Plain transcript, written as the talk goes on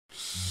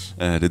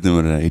Dit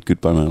nummer heet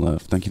Goodbye My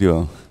Love. Dank jullie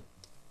wel.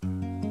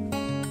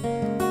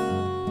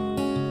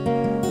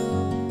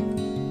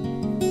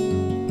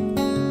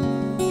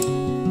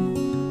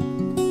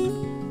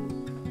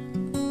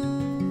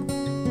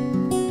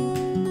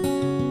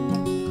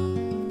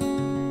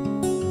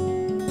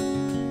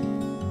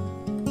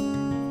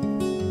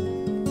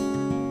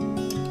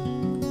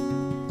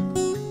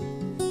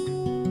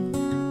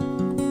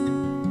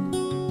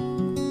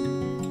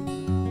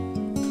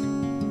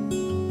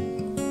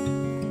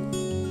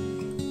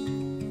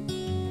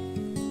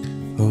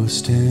 Oh,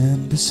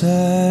 stand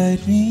beside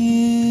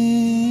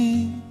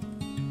me.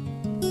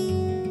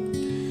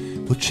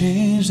 We'll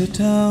change the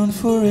town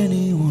for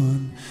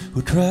anyone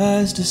who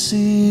tries to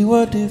see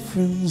what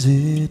difference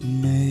it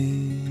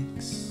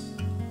makes.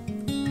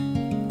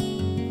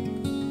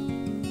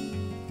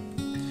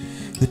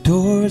 The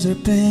doors are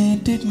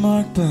painted,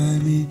 marked by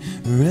me,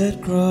 a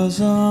red cross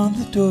on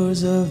the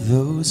doors of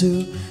those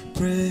who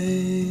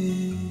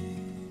pray.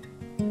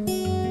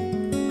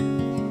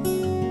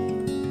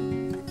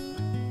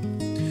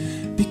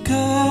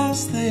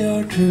 Because they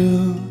are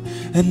true.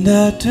 And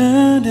I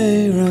turned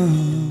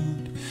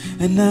around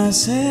and I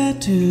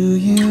said to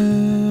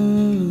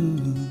you,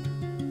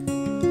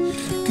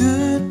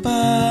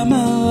 goodbye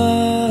my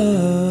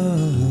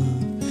love,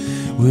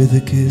 with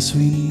a kiss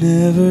we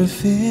never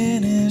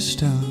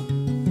finished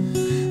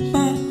on.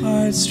 My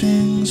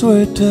heartstrings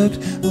were tucked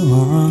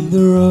along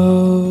the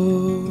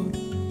road,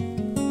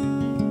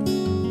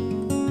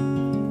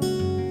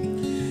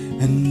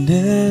 and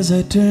as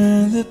I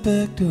turned the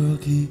back door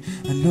key,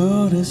 I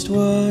noticed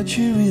what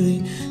you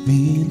really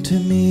mean to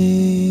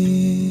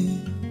me.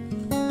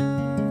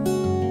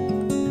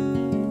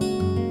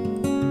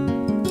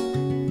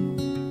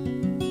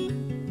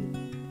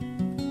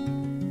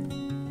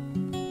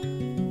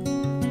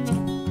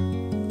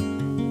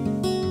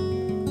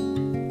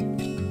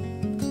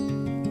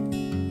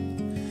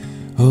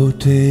 Oh,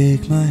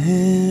 take my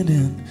hand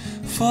and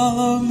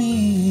follow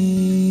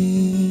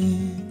me.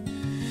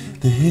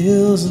 The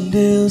hills and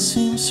dales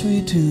seem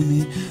sweet to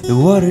me. The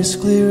water's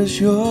clear as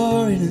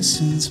your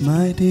innocence,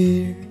 my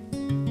dear.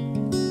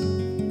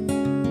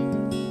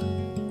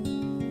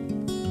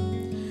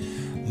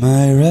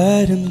 My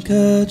right hand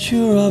cuts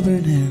your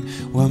auburn hair,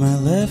 while my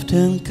left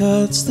hand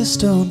cuts the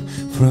stone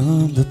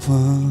from the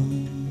plum.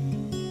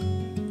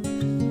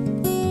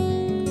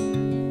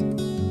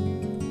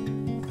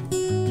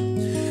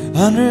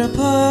 Under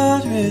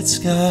blood-red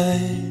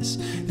skies,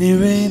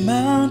 near a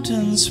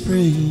mountain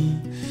spring,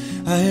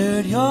 I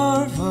heard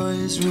your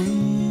voice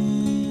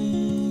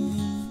ring.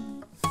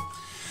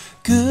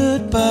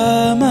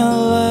 Goodbye, my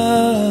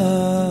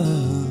love,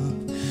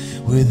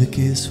 with a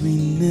kiss we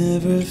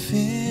never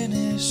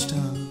finished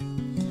on.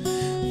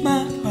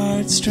 My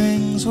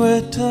heartstrings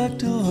were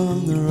tucked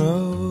along the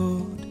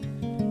road,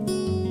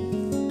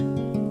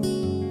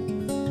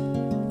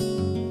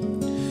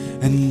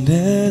 and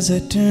as I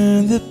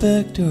turned the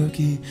back door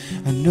key,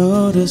 I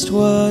noticed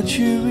what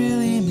you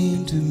really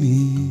mean to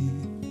me.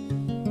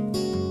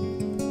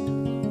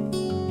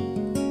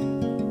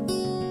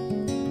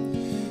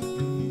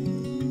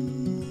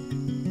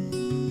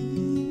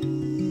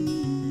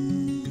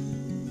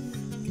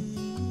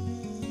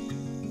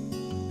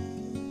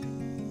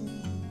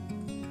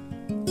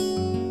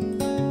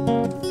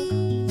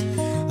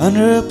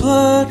 Under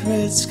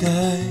blood-red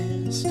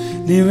skies,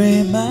 near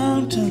a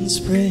mountain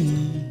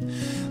spring,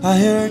 I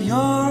heard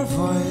your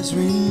voice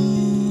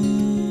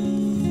ring.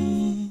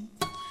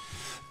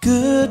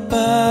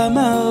 Goodbye,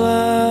 my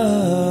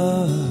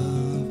love,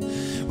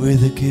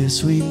 with a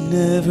kiss we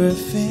never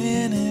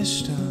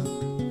finished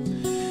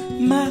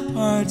on. My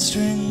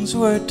heartstrings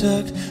were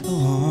tucked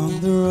along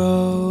the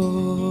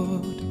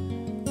road.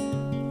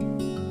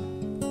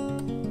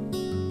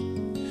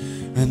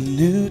 A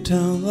new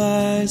town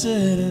lies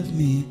ahead of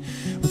me,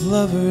 with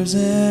lovers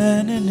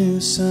and a new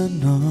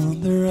sun on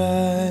the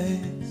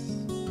rise.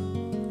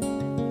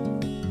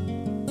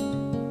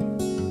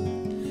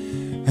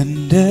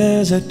 And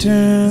as I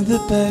turned the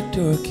back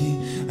door key,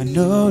 I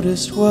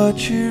noticed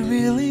what you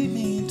really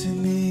mean to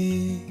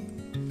me.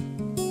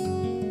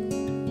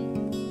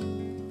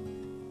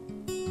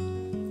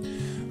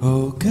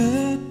 Oh,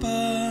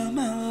 goodbye.